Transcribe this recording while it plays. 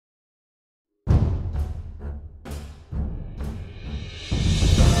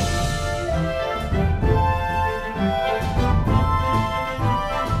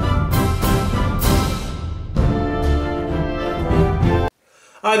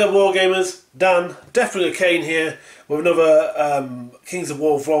Hi there Wargamers, Dan, definitely Kane here with another Kings of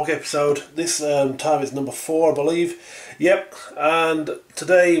War vlog episode. This time is number 4 I believe. Yep, and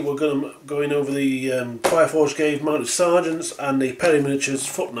today we're going over the FireForge Games Mounted Sergeants and the Penny Miniatures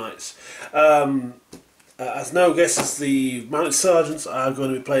Foot Knights. As no guesses, the Mounted Sergeants are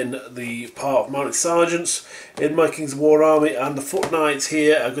going to be playing the part of Mounted Sergeants in my Kings of War army, and the Foot Knights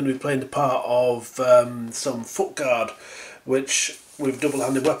here are going to be playing the part of some foot guard, which with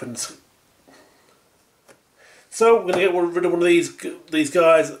double-handed weapons. So we're going to get rid of one of these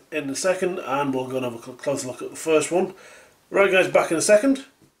guys in a second, and we're going to have a closer look at the first one. Right guys, back in a second.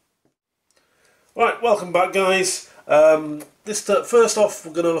 Right, welcome back guys. First off,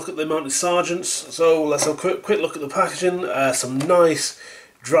 we're going to look at the Mounted Sergeants. So let's have a quick look at the packaging. Some nice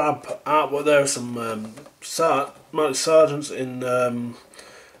drab artwork there. Some Mounted Sergeants in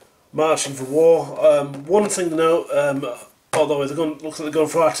marching for war. One thing to note, although looks like they're going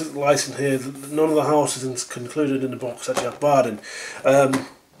for artistic license here, none of the houses concluded in the box actually have barding.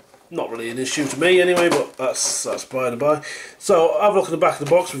 Not really an issue to me anyway, but that's by the by. So have a look at the back of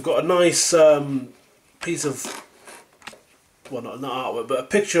the box. We've got a nice piece of, well, not artwork, but a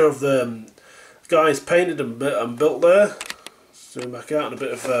picture of the guys painted and built there. Zoom back out, and a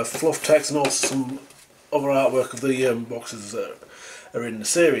bit of fluff text, and also some other artwork of the boxes that are in the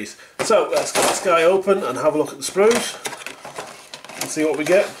series. So let's get this guy open and have a look at the sprues and see what we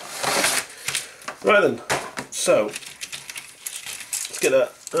get. Right then, so let's get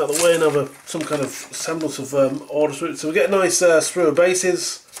that out of the way and have some kind of semblance of order to it. So we get a nice sprue of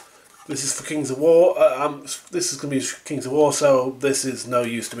bases. This is for Kings of War. This is going to be Kings of War, so this is no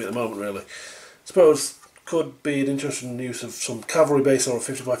use to me at the moment really. Suppose could be an interesting use of some cavalry base or a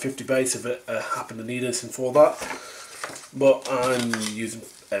 50 by 50 base if it happened to need anything for that. But I'm using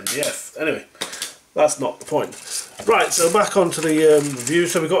MDF. Anyway, that's not the point. Right, so back onto the review.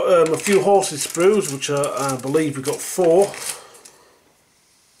 So we've got a few horses sprues, which are, I believe we've got 4.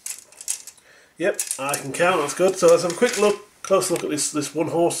 Yep, I can count, that's good. So let's have a quick close look at this one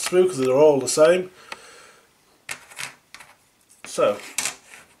horse sprue, because they're all the same. So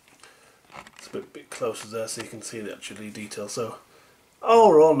it's a bit closer there so you can see the actual detail. So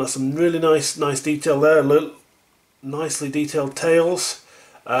overall, there's some really nice detail there. Nicely detailed tails,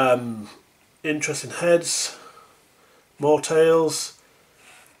 interesting heads, more tails,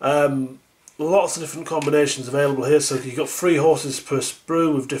 lots of different combinations available here. So you've got 3 horses per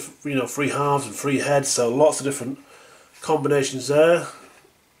sprue with different, 3 halves and 3 heads, so lots of different combinations there.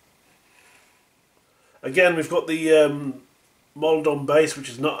 Again, we've got the molded base,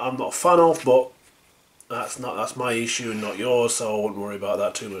 which I'm not a fan of, but that's my issue and not yours, so I won't worry about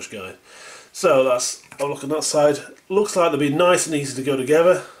that too much, guys. So that's a look on that side. Looks like they'll be nice and easy to go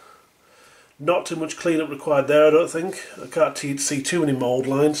together. Not too much cleanup required there, I don't think. I can't see too many mould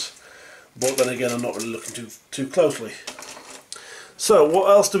lines, but then again, I'm not really looking too closely. So what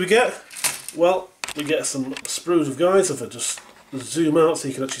else do we get? Well, we get some sprues of guys. If I just zoom out so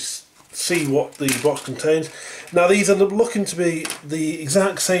you can actually see what the box contains. Now these are looking to be the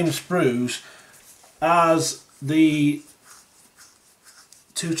exact same sprues as the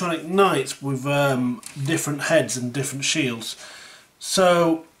Teutonic Knights with different heads and different shields.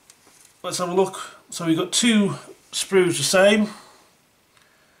 So let's have a look. So we've got 2 sprues the same.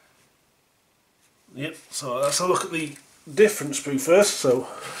 Yep, so let's have a look at the different sprue first. So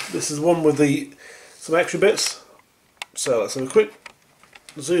this is one with some extra bits. So let's have a quick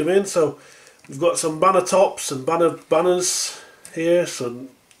zoom in. So we've got some banner tops and banners here. So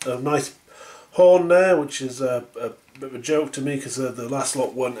a nice horn there, which is a bit of a joke to me because the last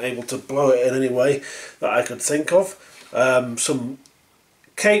lot weren't able to blow it in any way that I could think of. Some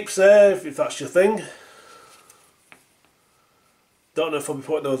capes there, if that's your thing. Don't know if I'll be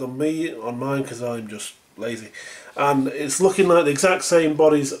putting those on mine because I'm just lazy. And it's looking like the exact same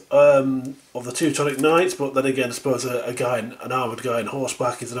bodies of the Teutonic Knights, but then again I suppose an armoured guy on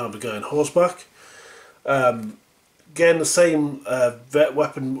horseback is an armoured guy on horseback. Again, the same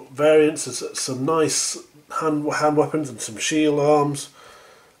weapon variants, some nice hand weapons and some shield arms.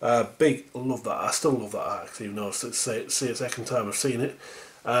 Big, love that. I still love that axe, even though it's the second time I've seen it.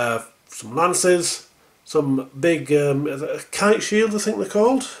 Some lances, some big kite shields, I think they're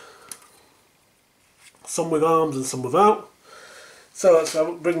called. Some with arms and some without. So let's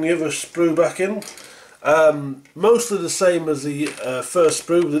bring the other sprue back in. Mostly the same as the first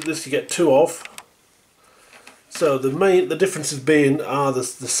sprue. This you get 2 of. So the differences being are the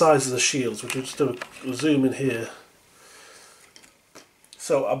size of the shields, which we'll just do a zoom in here.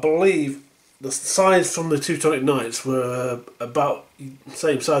 So I believe the size from the Teutonic Knights were about the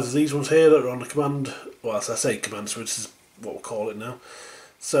same size as these ones here that are on the command, well as I say command switch is what we'll call it now.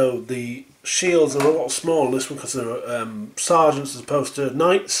 So the shields are a lot smaller in this one because they're sergeants as opposed to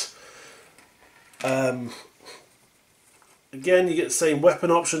knights. Again, you get the same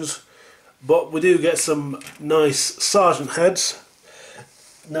weapon options, but we do get some nice sergeant heads.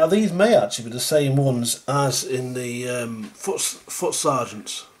 Now these may actually be the same ones as in the foot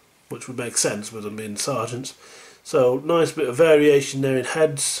sergeants, which would make sense with them being sergeants. So nice bit of variation there in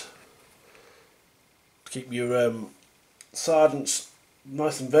heads. Keep your sergeants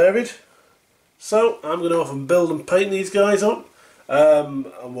nice and varied. So I'm going to off and build and paint these guys up, and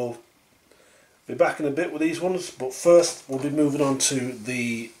we'll be back in a bit with these ones, but first we'll be moving on to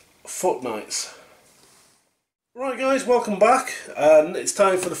the foot knights. Right guys, welcome back, and it's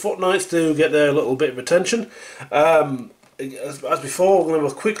time for the foot knights to get their little bit of attention. As before, we're going to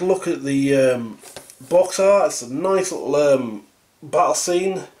have a quick look at the box art. It's a nice little battle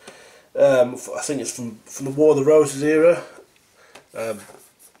scene. I think it's from the War of the Roses era.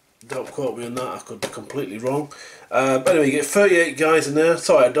 Don't quote me on that, I could be completely wrong. But anyway, you get 38 guys in there.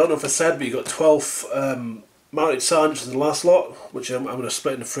 Sorry, I don't know if I said, but you got 12 mounted sergeants in the last lot, which I'm going to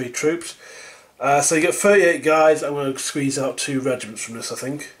split into 3 troops. So you get 38 guys. I'm going to squeeze out 2 regiments from this, I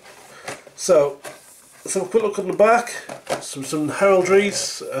think. So let's have a quick look on the back. Some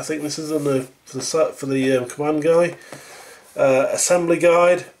heraldries. I think this is on for the command guy. Assembly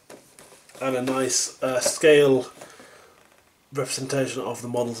guide, and a nice scale representation of the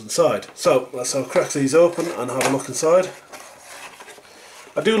models inside. So let's have a crack these open and have a look inside.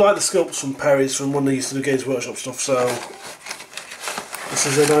 I do like the sculpts from Perry's, from when they used to do Games Workshop stuff, so this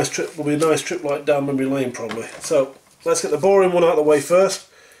is a nice trip, will be a nice trip like down memory lane probably. So let's get the boring one out of the way first.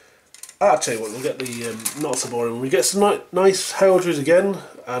 I'll tell you what, we'll get the not so boring one. We get some nice heraldries again,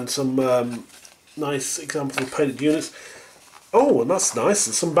 and some nice examples of painted units. Oh, and that's nice,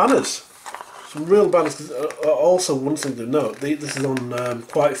 there's some banners. Some real banners. Also, one thing to note, this is on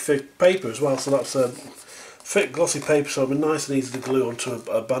quite thick paper as well, so that's thick glossy paper, so it'll be nice and easy to glue onto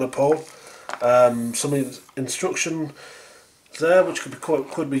a banner pole. Some instruction there, which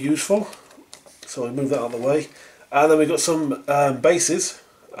could be useful. So we move that out of the way, and then we've got some bases,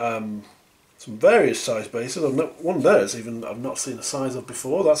 some various size bases. One there is even I've not seen the size of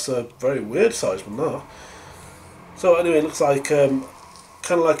before. That's a very weird size one there. So anyway, it looks like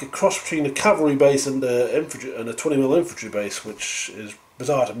kind of like a cross between a cavalry base and a 20mm infantry base, which is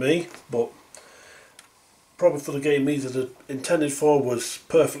bizarre to me, but probably for the game these are intended for was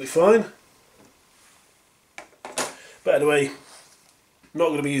perfectly fine. But anyway, not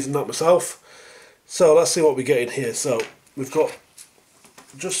going to be using that myself. So let's see what we get in here. So we've got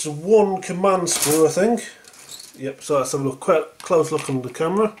just one command sprue, I think. Yep. So let's have a quite close look on the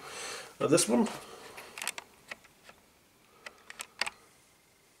camera at this one.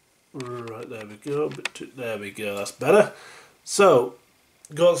 Right, there we go. There we go. That's better. So,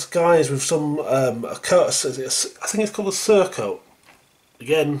 got guys with some a coat. I think it's called a surcoat.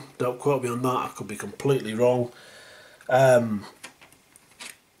 Again, don't quote me on that. I could be completely wrong. And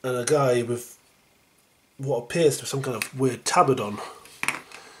a guy with what appears to be some kind of weird tabard on,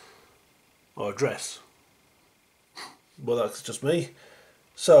 or a dress. Well, that's just me.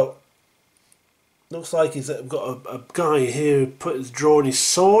 So, looks like he's got a guy here drawing his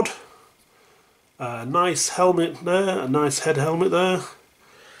sword. A nice helmet there, a nice head helmet there.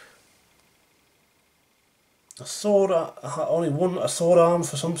 A sword, a sword arm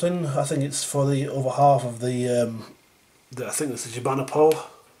for something. I think it's for the other half of the I think it's the Jabana pole.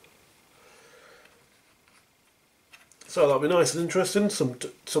 So that'll be nice and interesting.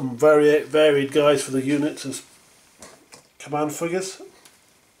 Some varied guys for the units as command figures.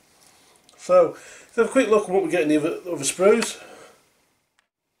 So let's have a quick look at what we get in the other sprues.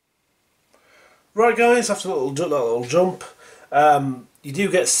 Right guys, after that little jump, you do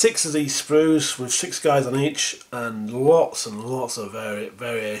get 6 of these sprues with 6 guys on each, and lots of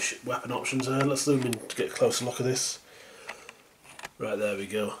variation weapon options there. Let's zoom in to get a closer look at this. Right, there we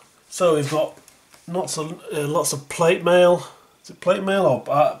go. So we've got lots of plate mail. Is it plate mail or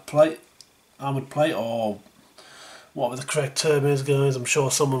armoured plate, or whatever the correct term is, guys? I'm sure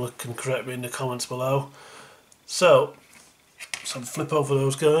someone can correct me in the comments below. So flip over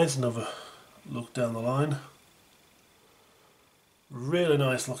those guys and have a look down the line. Really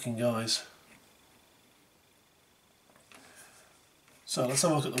nice looking guys. So let's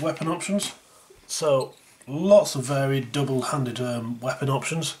have a look at the weapon options. So lots of varied double-handed weapon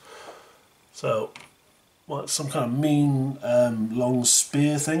options. So some kind of mean long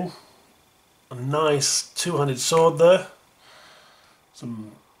spear thing. A nice two-handed sword there.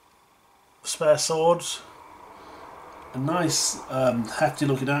 Some spare swords. A nice hefty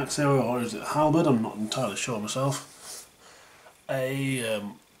looking axe here, or is it halberd? I'm not entirely sure myself. a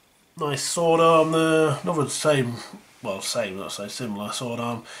nice sword arm there. Another same, well, same, let's say similar sword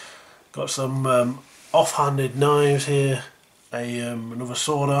arm. Got some off-handed knives here. Another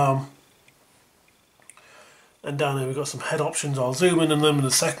sword arm. And down here we've got some head options. I'll zoom in on them in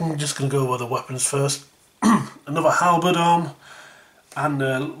a second. Just going to go over the weapons first. Another halberd arm, and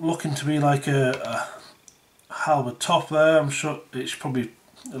looking to be like a halberd top there. I'm sure it's probably,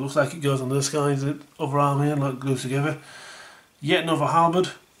 it looks like it goes on this guy's other arm here, like glued together. Yet another halberd,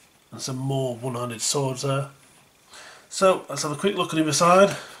 and some more one-handed swords there. So let's have a quick look on either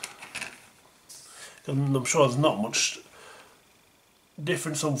side. And I'm sure there's not much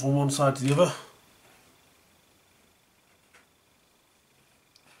difference from one side to the other.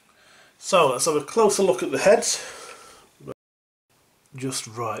 So let's have a closer look at the heads. Just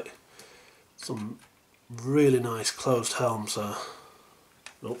right. Some really nice closed helms there.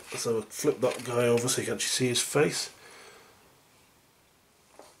 Oh, let's have a flip that guy over so you can actually see his face.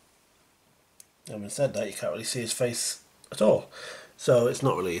 Having said that, you can't really see his face at all. So it's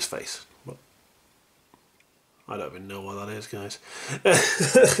not really his face. But I don't even know what that is, guys.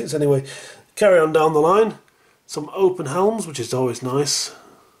 So anyway, carry on down the line. Some open helms, which is always nice.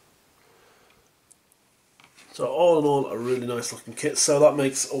 So all in all, a really nice looking kit. So that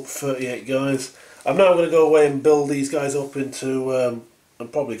makes up 38 guys. I'm now going to go away and build these guys up into,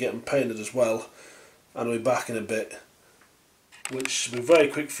 and probably get them painted as well. And I'll be back in a bit. Which should be very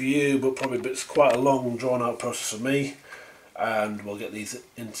quick for you, but probably it's quite a long, drawn out process for me. And we'll get these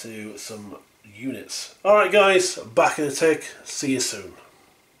into some units. Alright guys, back in a tick. See you soon.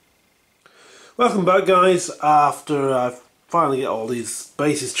 Welcome back guys, after I finally get all these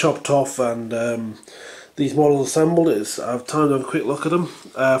bases chopped off and these models assembled. I have time to have a quick look at them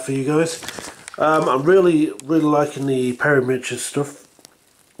for you guys. I'm really liking the Perry miniatures stuff.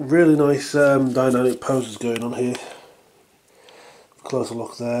 Really nice dynamic poses going on here. Closer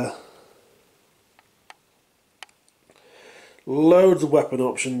look there. Loads of weapon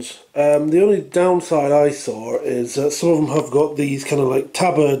options. The only downside I saw is that some of them have got these kind of like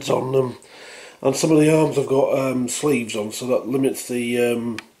tabards on them, and some of the arms have got sleeves on, so that limits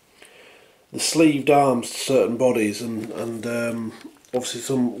the sleeved arms to certain bodies, and obviously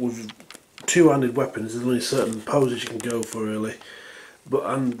some with two-handed weapons there's only certain poses you can go for really.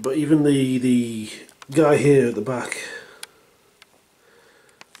 But even the guy here at the back,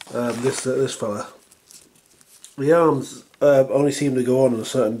 this fella, the arms only seem to go on in a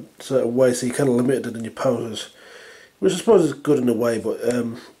certain way, so you're kind of limited in your poses, which I suppose is good in a way, but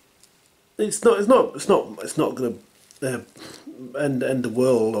it's not going to end the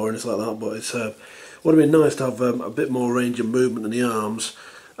world or anything like that. But it's would have been nice to have a bit more range of movement in the arms.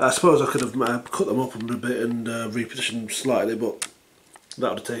 I suppose I could have cut them up a bit and repositioned them slightly, but that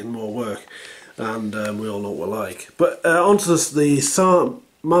would have taken more work, and we all know what we're like. But onto the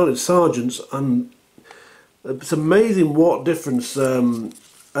mounted sergeants, and it's amazing what difference a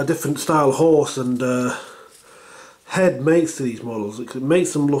different style horse and head makes to these models. It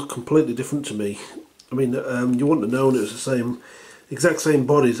makes them look completely different to me. I mean, you wouldn't have known it was the exact same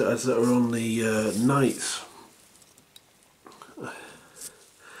bodies as that are on the knights,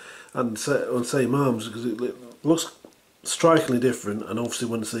 and on same arms, because it looks strikingly different. And obviously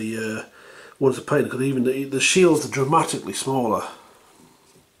once the painted, because even the shields are dramatically smaller.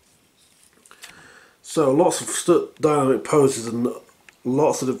 So lots of dynamic poses and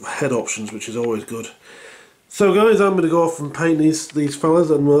lots of head options, which is always good. So guys, I'm going to go off and paint these fellas,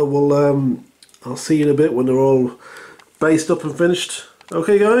 and I'll see you in a bit when they're all based up and finished.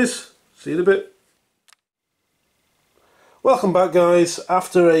 Okay guys, see you in a bit. Welcome back guys,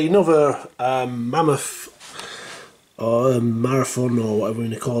 after another mammoth or marathon or whatever you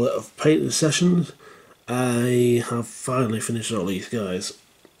want to call it of painting sessions, I have finally finished all these guys.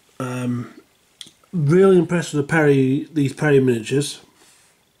 Really impressed with these Perry miniatures.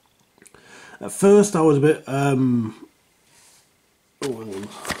 At first I was a bit oh, hang on.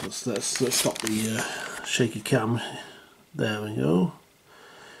 Let's stop the shaky cam. There we go.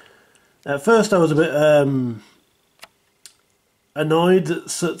 At first I was a bit annoyed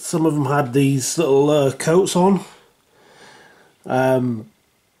that some of them had these little coats on. It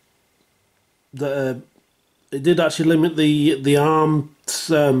did actually limit the arms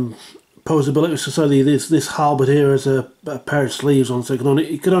posability. So sorry, this halberd here has a pair of sleeves on, so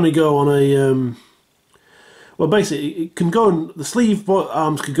it can only go on a well, basically it can go on the sleeve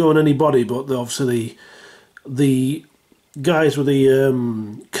arms could go on any body, but obviously the guys with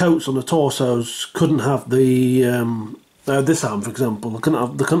the coats on the torsos couldn't have the this arm, for example. They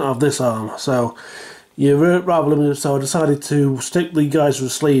couldn't have this arm, so you're rather limited, so I decided to stick the guys with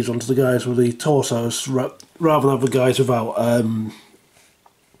the sleeves onto the guys with the torsos rather than have the guys without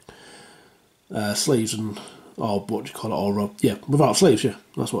sleeves and, or what do you call it, or yeah, without sleeves, yeah,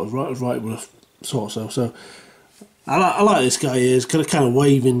 that's what I was right with a torso. So I like this guy here. He's kind of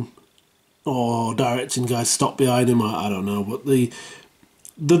waving or directing guys to stop behind him. I don't know, but the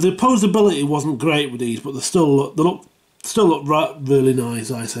posability wasn't great with these, but they still look really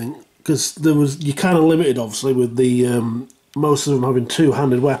nice, I think, because you're kind of limited obviously with the most of them having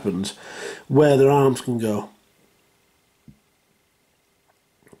two-handed weapons where their arms can go.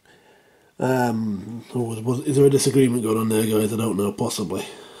 Is there a disagreement going on there, guys? I don't know, possibly.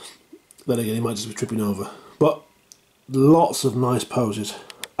 Then again, he might just be tripping over. But lots of nice poses.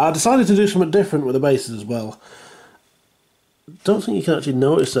 I decided to do something different with the bases as well. Don't think you can actually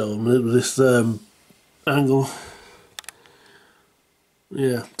notice though with this angle.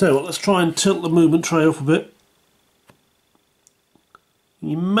 Yeah, tell you what, let's try and tilt the movement tray up a bit.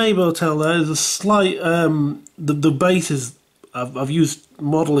 You may be able to tell there's a slight the bases. I've used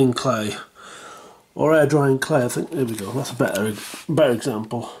modelling clay or air drying clay. I think there we go. That's a better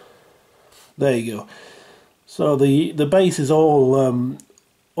example. There you go. So the base is all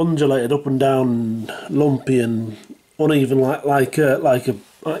undulated up and down, lumpy and uneven, like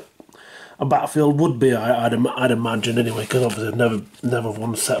a battlefield would be. I'd imagine anyway, because obviously I've never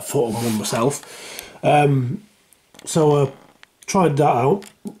once set foot on one myself. So I tried that out.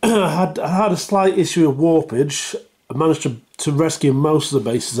 I had a slight issue of warpage. I managed to rescue most of the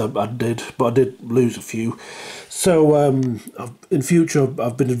bases I did, but I did lose a few. So in future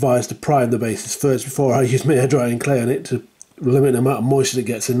I've been advised to prime the bases first before I use my air drying clay on it to limit the amount of moisture that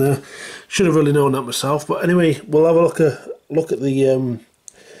gets in there. Should have really known that myself, but anyway, we'll have a look at the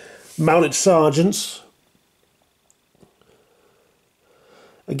Mounted Sergeants.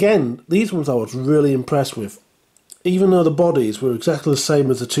 Again, these ones I was really impressed with. Even though the bodies were exactly the same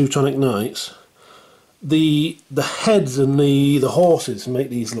as the Teutonic Knights, the heads and the horses make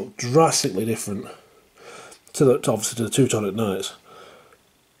these look drastically different to obviously to the Teutonic Knights.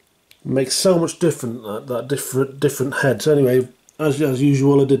 Makes so much different that different heads. Anyway, as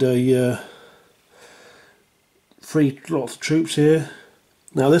usual, I did a lots of troops here.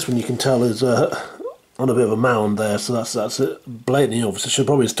 Now this one you can tell is on a bit of a mound there, so that's it. Blatantly obvious. I should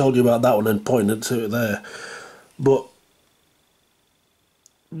probably have told you about that one and pointed to it there. But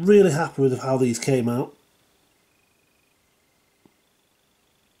really happy with how these came out.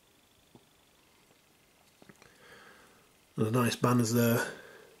 And a nice banners there.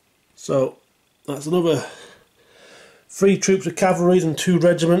 So that's another 3 troops of cavalry and 2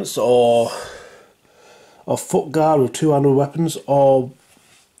 regiments, or foot guard with 2-handed weapons, or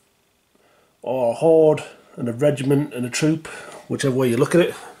a horde and a regiment and a troop, whichever way you look at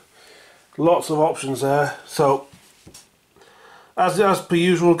it. Lots of options there. So as per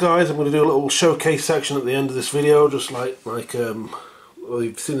usual, guys, I'm going to do a little showcase section at the end of this video, just like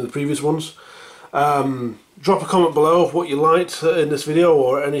you've seen in the previous ones. Drop a comment below of what you liked in this video,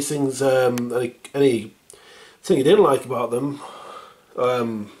 or anything you didn't like about them.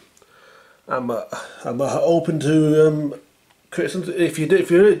 I'm open to criticism. If you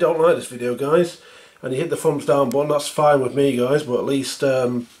really don't like this video, guys, and you hit the thumbs down button, that's fine with me, guys. But at least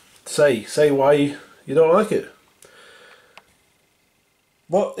say why you don't like it.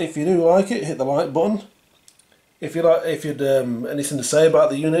 But if you do like it, hit the like button. If you'd anything to say about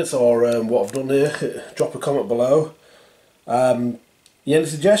the units or what I've done here, drop a comment below. Any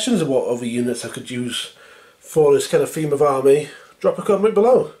suggestions of what other units I could use for this kind of theme of army, drop a comment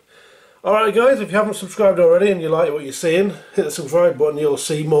below. Alright guys, if you haven't subscribed already and you like what you're seeing, hit the subscribe button. You'll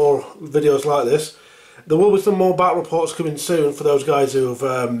see more videos like this. There will be some more battle reports coming soon for those guys who've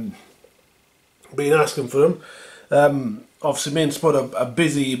been asking for them. Obviously me and Spud are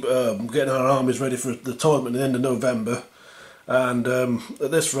busy getting our armies ready for the tournament at the end of November, and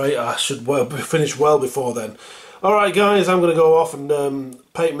at this rate I should finish well before then. Alright guys, I'm going to go off and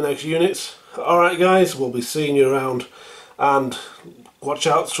paint my next units. Alright guys, we'll be seeing you around, and watch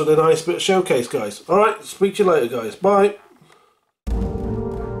out for the nice bit of showcase, guys. Alright, speak to you later guys, bye.